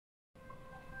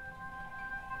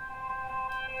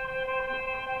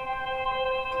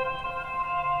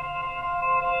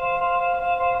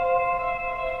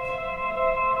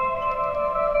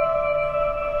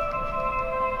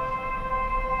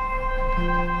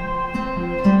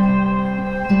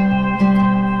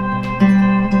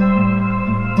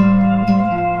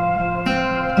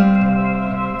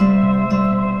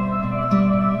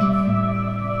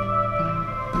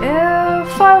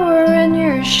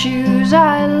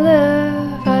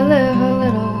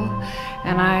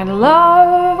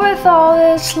love with all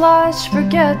its lust.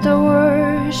 Forget the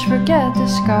worst, forget the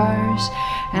scars,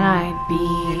 and I'd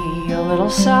be a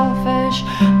little selfish,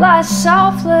 less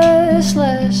selfless,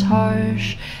 less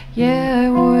harsh. Yeah, I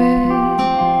would.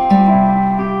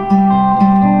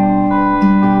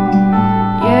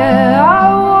 Yeah, I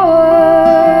would.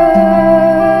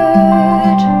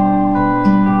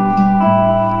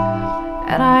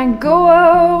 And I'd go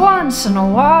out once in a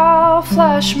while,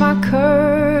 flash my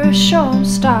curves, show 'em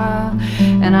style,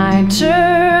 and I'd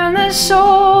turn this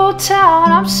old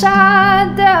town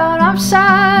upside down,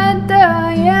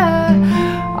 yeah,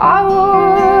 I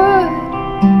would.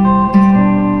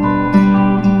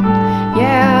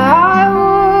 Yeah, I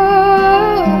would.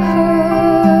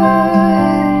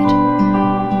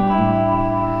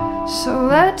 So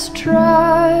let's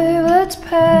try, let's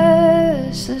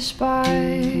pass this by.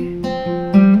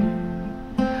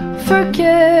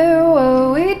 Forget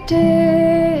what we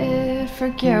did,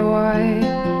 forget why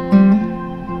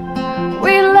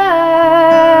we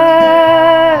left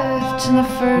in the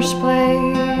first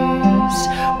place,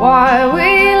 why we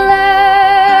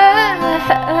left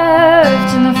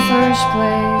in the first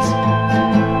place.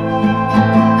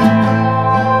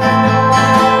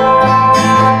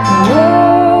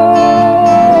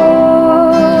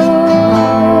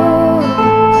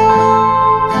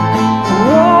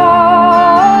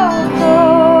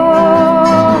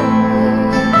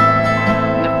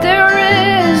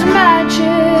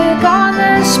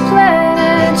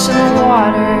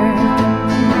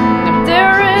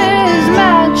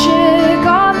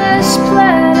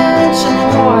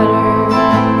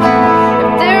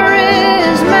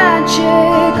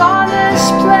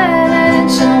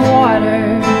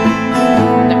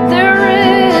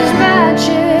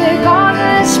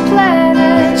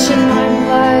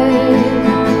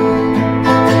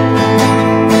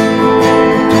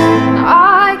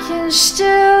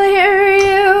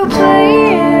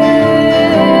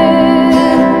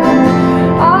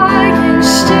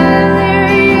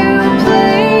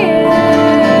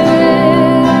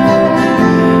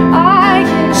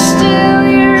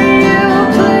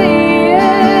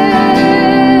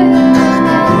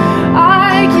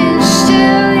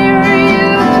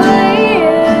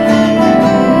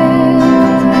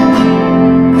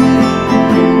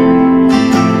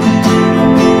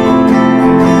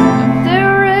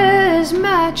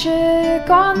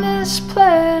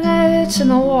 In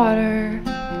the water,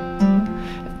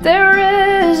 if there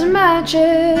is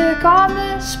magic on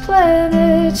this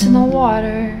planet in the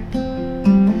water,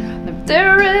 if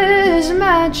there is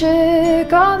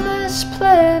magic on this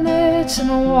planet in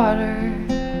the water,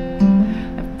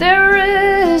 if there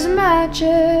is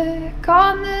magic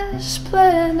on this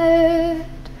planet,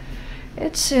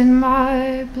 it's in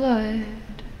my blood.